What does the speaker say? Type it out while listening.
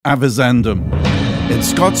Avisendum. In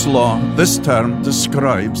Scots law, this term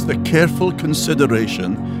describes the careful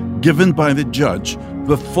consideration given by the judge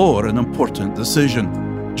before an important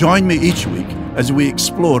decision. Join me each week as we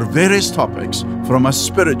explore various topics from a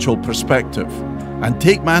spiritual perspective and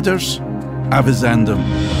take matters avisendum.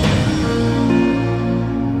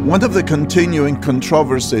 One of the continuing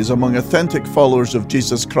controversies among authentic followers of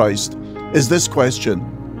Jesus Christ is this question: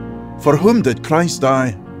 for whom did Christ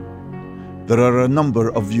die? There are a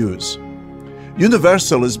number of views.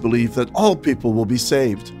 Universalists believe that all people will be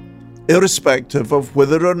saved, irrespective of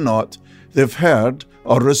whether or not they've heard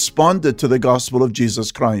or responded to the gospel of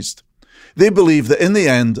Jesus Christ. They believe that in the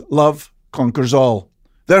end, love conquers all.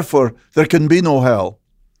 Therefore, there can be no hell.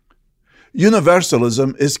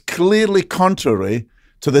 Universalism is clearly contrary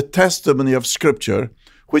to the testimony of Scripture,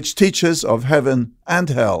 which teaches of heaven and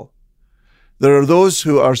hell. There are those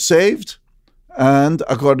who are saved, and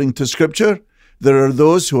according to Scripture, there are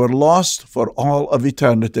those who are lost for all of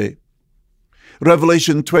eternity.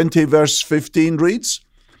 Revelation 20 verse 15 reads,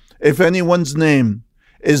 "If anyone's name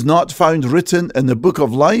is not found written in the book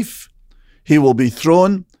of life, he will be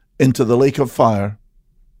thrown into the lake of fire."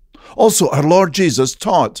 Also, our Lord Jesus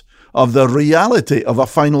taught of the reality of a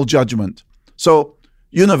final judgment. So,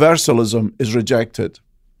 universalism is rejected.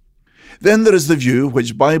 Then there is the view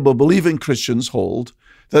which Bible-believing Christians hold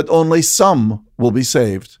that only some will be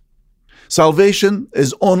saved. Salvation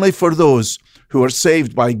is only for those who are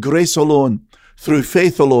saved by grace alone, through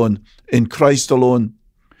faith alone, in Christ alone.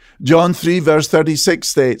 John 3 verse 36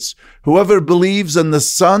 states, "Whoever believes in the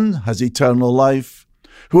Son has eternal life.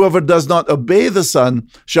 Whoever does not obey the Son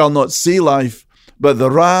shall not see life, but the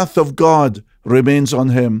wrath of God remains on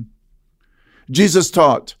him." Jesus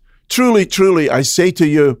taught, "Truly, truly, I say to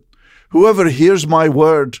you, whoever hears my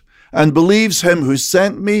word and believes him who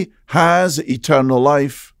sent me has eternal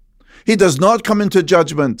life. He does not come into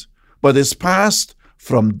judgment, but is passed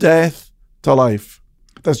from death to life."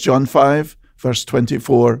 That's John 5, verse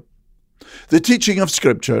 24. The teaching of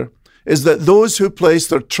Scripture is that those who place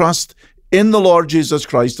their trust in the Lord Jesus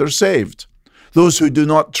Christ are saved. Those who do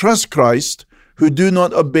not trust Christ, who do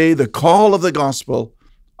not obey the call of the gospel,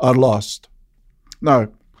 are lost. Now,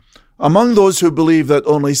 among those who believe that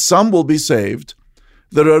only some will be saved,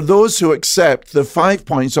 there are those who accept the 5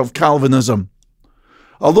 points of Calvinism.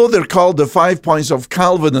 Although they're called the 5 points of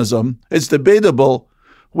Calvinism, it's debatable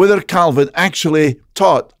whether Calvin actually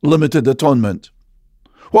taught limited atonement.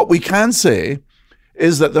 What we can say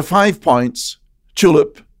is that the 5 points,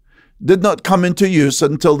 tulip, did not come into use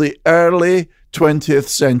until the early 20th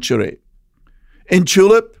century. In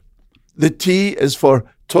tulip, the T is for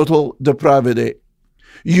total depravity.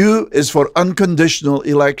 U is for unconditional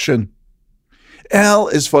election. L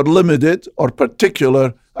is for limited or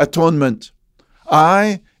particular atonement.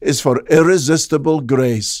 I is for irresistible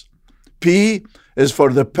grace. P is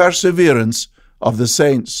for the perseverance of the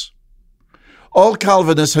saints. All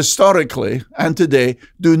Calvinists historically and today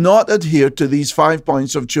do not adhere to these 5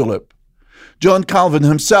 points of tulip. John Calvin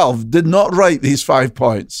himself did not write these 5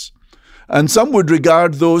 points, and some would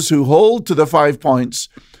regard those who hold to the 5 points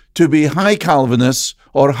to be high Calvinists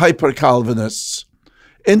or hyper-Calvinists.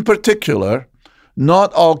 In particular,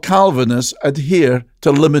 not all Calvinists adhere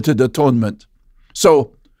to limited atonement.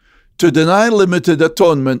 So, to deny limited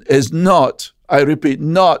atonement is not, I repeat,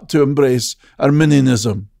 not to embrace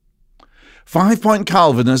Arminianism. 5-point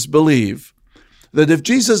Calvinists believe that if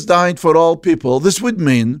Jesus died for all people, this would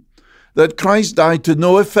mean that Christ died to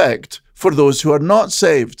no effect for those who are not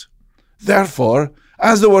saved. Therefore,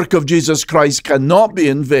 as the work of Jesus Christ cannot be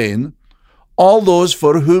in vain, all those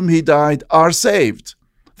for whom he died are saved.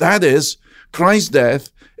 That is, Christ's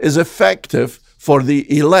death is effective for the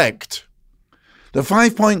elect. The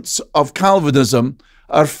 5 points of Calvinism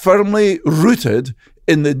are firmly rooted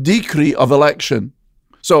in the decree of election.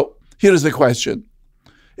 So, here is the question.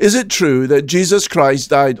 Is it true that Jesus Christ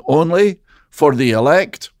died only for the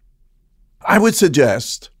elect? I would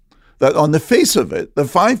suggest that on the face of it, the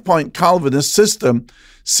 5-point Calvinist system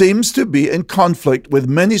seems to be in conflict with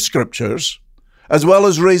many scriptures, as well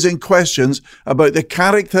as raising questions about the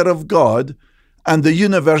character of God and the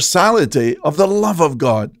universality of the love of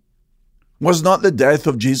God. Was not the death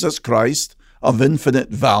of Jesus Christ of infinite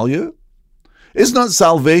value? Is not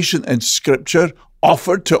salvation in Scripture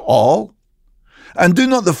offered to all? And do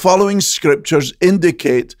not the following Scriptures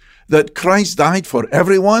indicate that Christ died for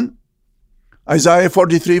everyone? Isaiah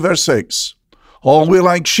 43 verse 6, "All we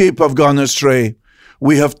like sheep have gone astray.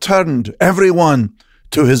 We have turned every one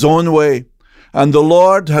to his own way, and the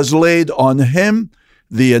Lord has laid on him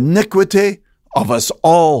the iniquity of us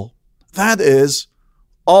all." That is,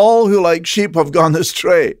 all who like sheep have gone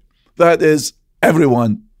astray. That is,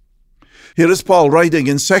 everyone. Here is Paul writing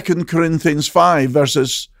in 2 Corinthians 5,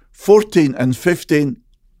 verses 14 and 15.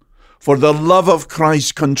 For the love of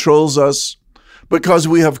Christ controls us, because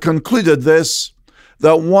we have concluded this,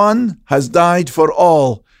 that one has died for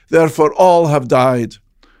all, therefore all have died.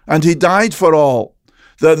 And he died for all,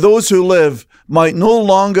 that those who live might no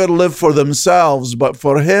longer live for themselves, but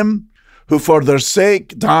for him who for their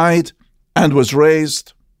sake died and was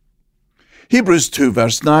raised. Hebrews 2,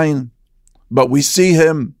 verse 9. But we see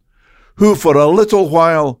him, who for a little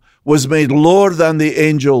while was made lower than the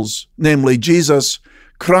angels, namely Jesus,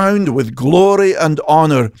 crowned with glory and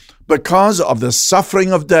honor because of the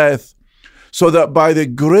suffering of death, so that by the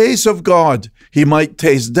grace of God he might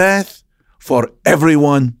taste death for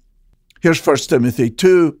everyone. Here's 1 Timothy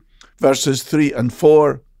 2, verses 3 and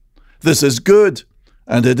 4. This is good,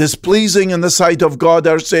 and it is pleasing in the sight of God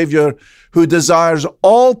our Savior, who desires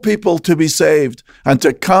all people to be saved and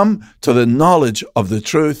to come to the knowledge of the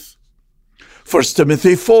truth. 1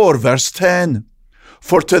 Timothy 4, verse 10.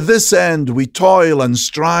 For to this end we toil and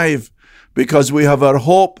strive, because we have our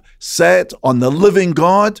hope set on the living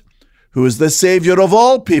God, who is the Savior of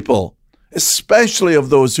all people, especially of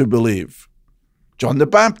those who believe. John the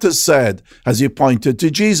Baptist said, as he pointed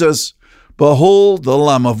to Jesus, Behold the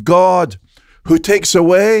Lamb of God, who takes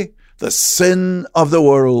away the sin of the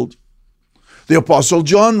world. The Apostle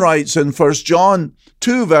John writes in 1 John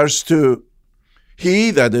 2, verse 2,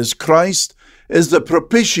 He, that is Christ, is the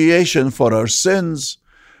propitiation for our sins,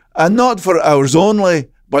 and not for ours only,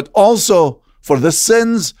 but also for the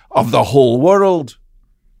sins of the whole world.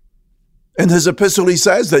 In his epistle, he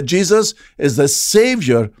says that Jesus is the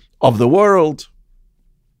Savior of the world.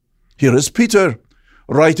 Here is Peter,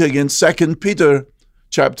 writing in 2 Peter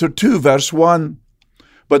chapter 2, verse 1.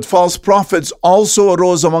 But false prophets also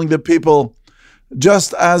arose among the people,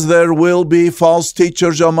 just as there will be false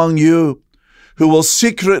teachers among you, who will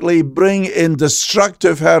secretly bring in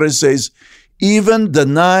destructive heresies, even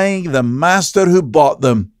denying the master who bought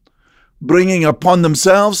them, bringing upon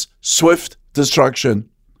themselves swift destruction.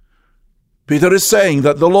 Peter is saying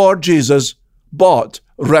that the Lord Jesus bought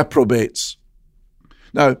reprobates.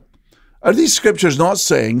 Now, are these scriptures not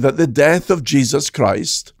saying that the death of Jesus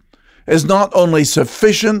Christ is not only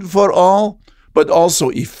sufficient for all, but also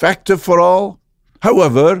effective for all?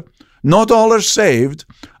 However, not all are saved,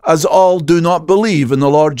 as all do not believe in the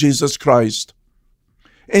Lord Jesus Christ.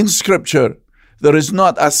 In Scripture, there is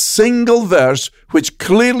not a single verse which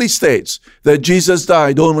clearly states that Jesus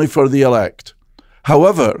died only for the elect.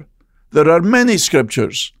 However, there are many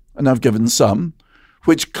scriptures, and I've given some,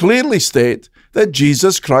 which clearly state that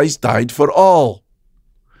Jesus Christ died for all.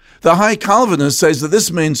 The High Calvinist says that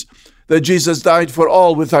this means that Jesus died for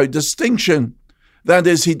all without distinction. That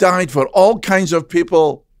is, he died for all kinds of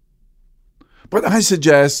people. But I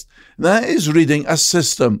suggest that is reading a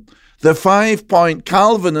system, the 5-point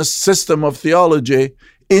Calvinist system of theology,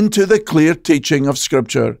 into the clear teaching of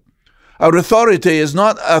Scripture. Our authority is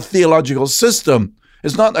not a theological system,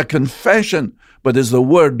 it's not a confession, but is the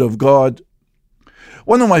Word of God.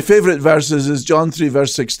 One of my favorite verses is John 3,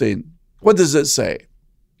 verse 16. What does it say?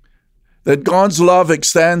 That God's love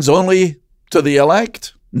extends only to the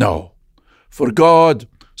elect? No. For God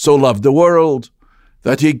so loved the world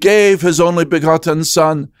that he gave his only begotten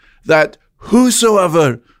Son, that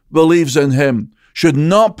whosoever believes in him should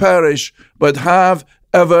not perish, but have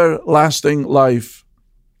everlasting life.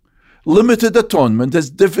 Limited atonement is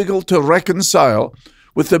difficult to reconcile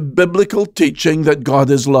with the biblical teaching that God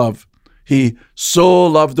is love. He so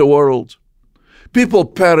loved the world. People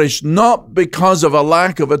perish not because of a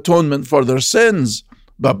lack of atonement for their sins,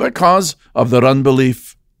 but because of their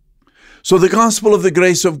unbelief. So the gospel of the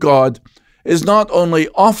grace of God is not only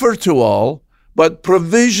offered to all, but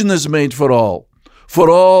provision is made for all. For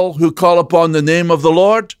all who call upon the name of the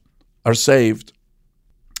Lord are saved.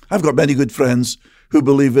 I've got many good friends who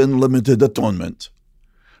believe in limited atonement,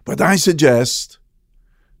 but I suggest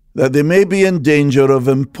that they may be in danger of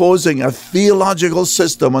imposing a theological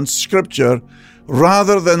system on Scripture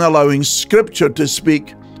rather than allowing Scripture to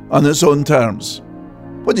speak on its own terms.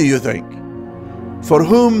 What do you think? For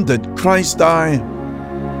whom did Christ die?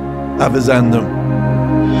 Avizandum.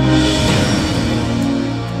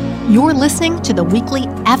 You're listening to the weekly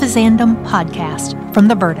Avizandum podcast from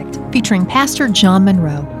The Verdict, featuring Pastor John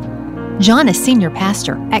Monroe. John is senior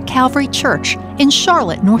pastor at Calvary Church in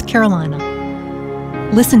Charlotte, North Carolina.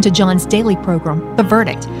 Listen to John's daily program, The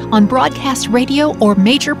Verdict, on broadcast radio or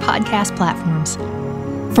major podcast platforms.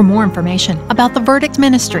 For more information about The Verdict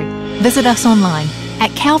Ministry, visit us online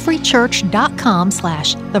at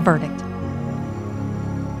calvarychurch.com/theverdict.